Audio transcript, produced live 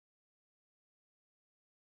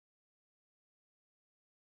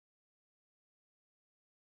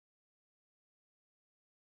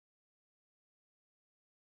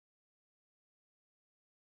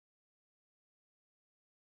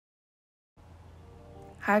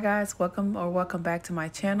Hi guys, welcome back to my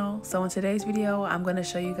channel. So in today's video, I'm going to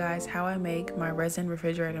show you guys how I make my resin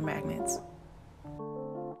refrigerator magnets.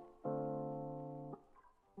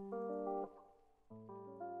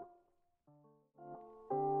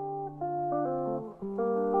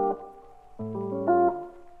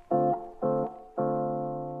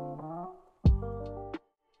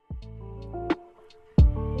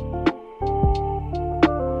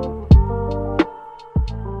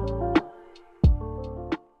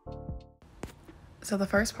 So the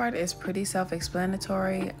first part is pretty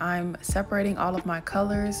self-explanatory. I'm separating all of my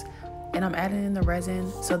colors and I'm adding in the resin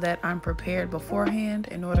so that I'm prepared beforehand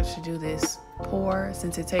in order to do this pour,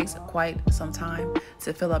 since it takes quite some time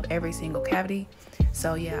to fill up every single cavity.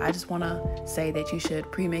 So yeah, I just want to say that you should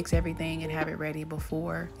pre-mix everything and have it ready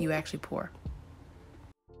before you actually pour.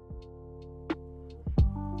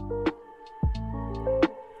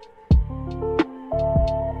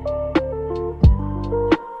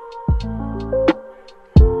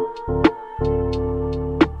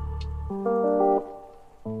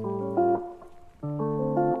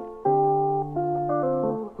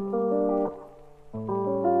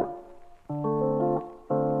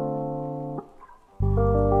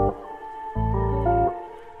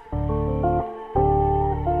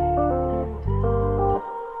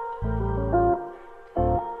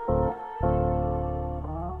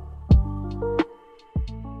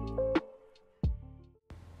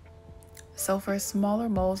 So for smaller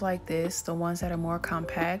molds like this, the ones that are more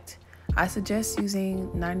compact, I suggest using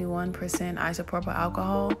 91% isopropyl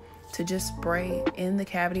alcohol to just spray in the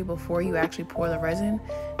cavity before you actually pour the resin.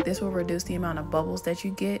 This will reduce the amount of bubbles that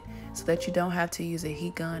you get so that you don't have to use a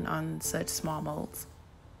heat gun on such small molds.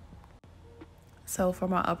 So for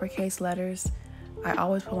my uppercase letters, I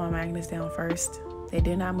always put my magnets down first. They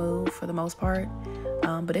do not move for the most part,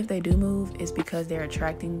 but if they do move, it's because they're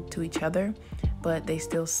attracting to each other, but they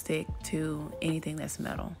still stick to anything that's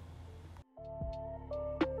metal.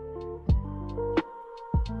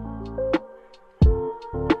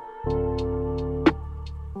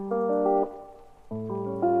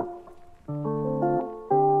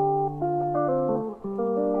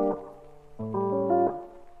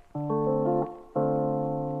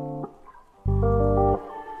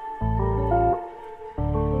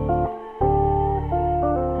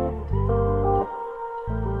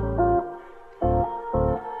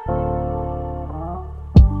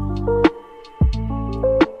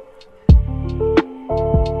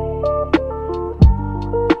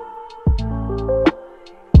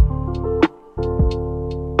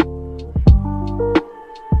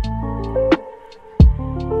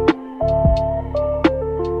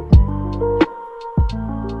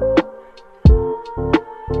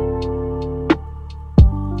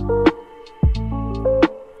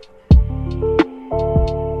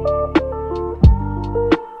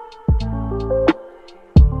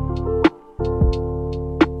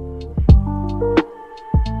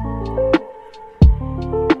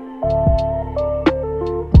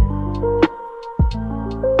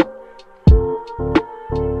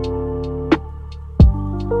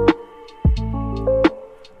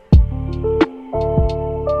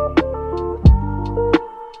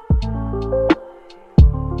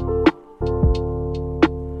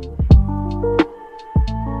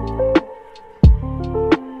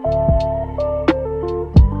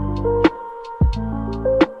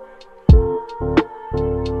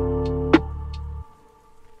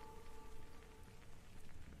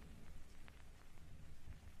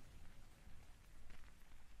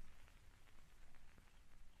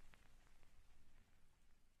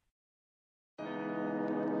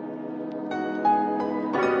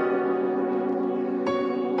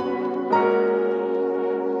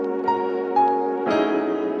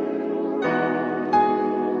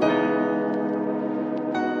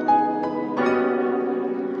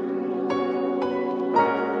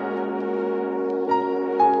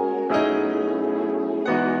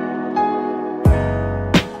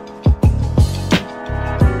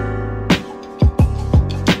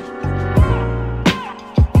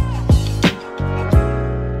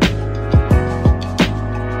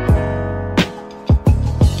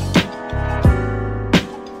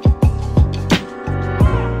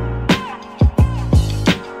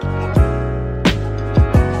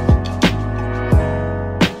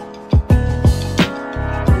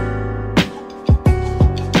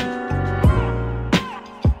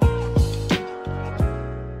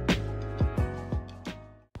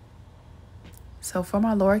 So for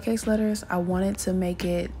my lowercase letters, I wanted to make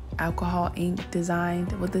it alcohol ink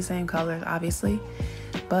designed with the same colors, obviously,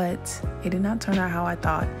 but it did not turn out how I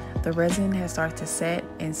thought. The resin had started to set,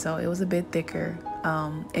 and so it was a bit thicker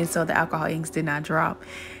And so the alcohol inks did not drop,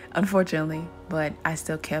 unfortunately, but I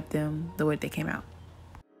still kept them the way they came out.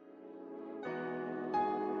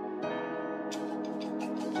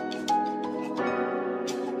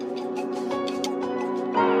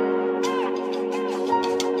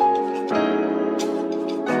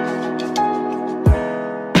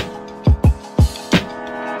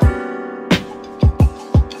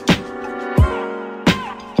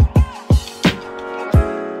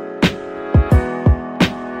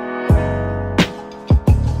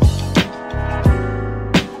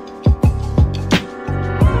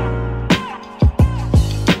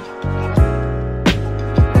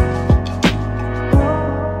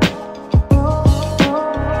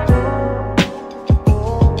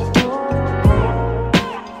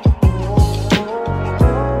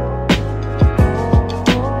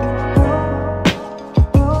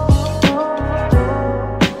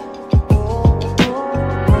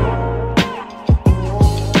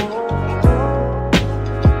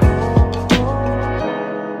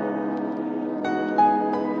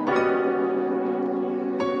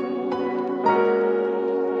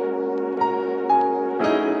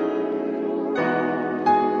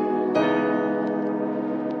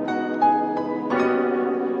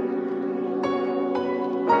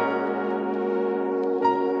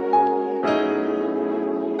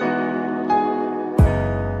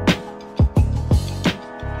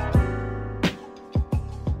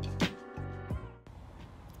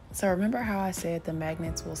 So remember how I said the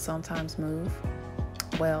magnets will sometimes move?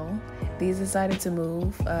 Well, these decided to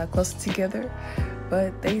move closer together,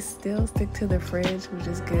 but they still stick to the fridge, which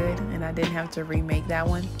is good, and I didn't have to remake that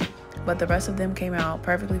one. But the rest of them came out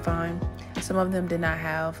perfectly fine. Some of them did not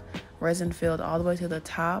have resin filled all the way to the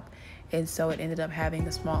top, and so it ended up having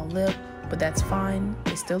a small lip, but that's fine.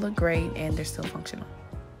 They still look great, and they're still functional.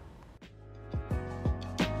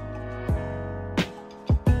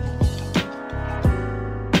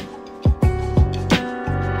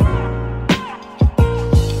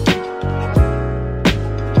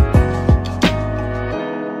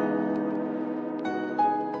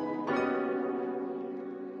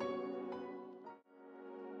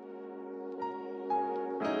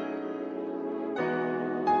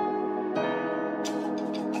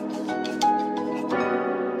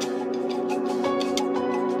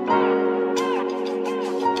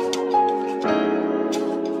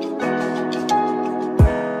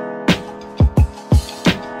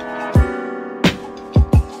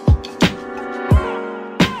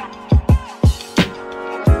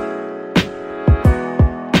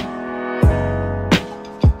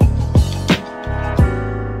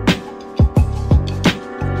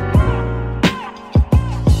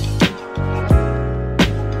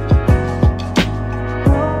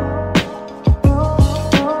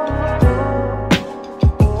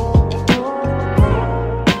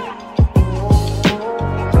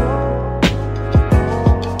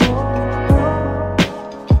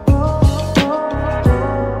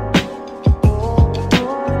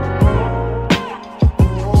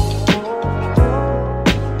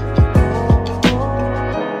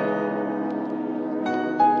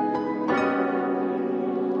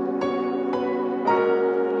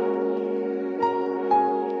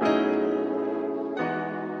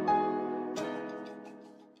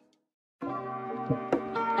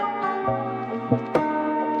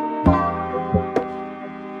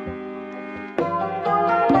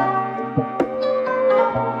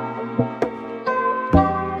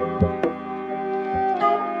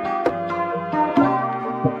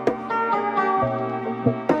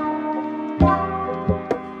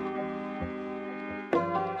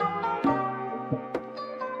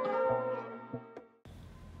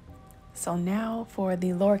 So now for the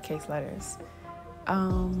lowercase letters.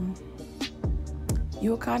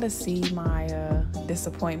 You'll kind of see my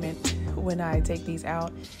disappointment when I take these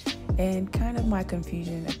out and kind of my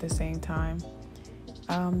confusion at the same time.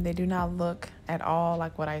 They do not look at all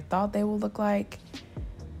like what I thought they would look like,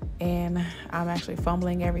 and I'm actually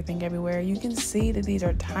fumbling everything everywhere. You can see that these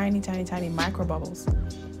are tiny, tiny, tiny micro bubbles,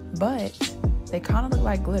 but they kind of look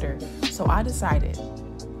like glitter. So I decided,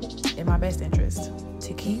 in my best interest,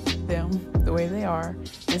 to keep them the way they are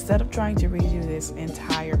instead of trying to redo this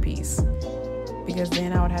entire piece, because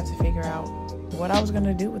then I would have to figure out what I was going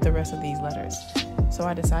to do with the rest of these letters. So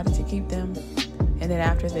I decided to keep them, and then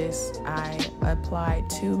after this I applied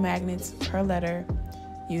 2 magnets per letter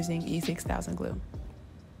using E6000 glue.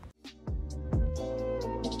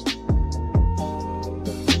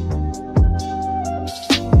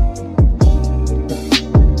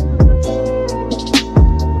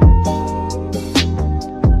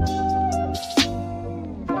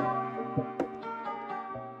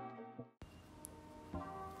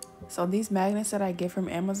 So these magnets that I get from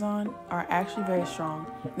Amazon are actually very strong.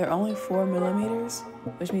 They're only 4 millimeters,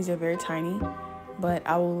 which means they're very tiny, but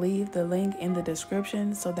I will leave the link in the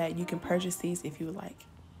description so that you can purchase these if you would like.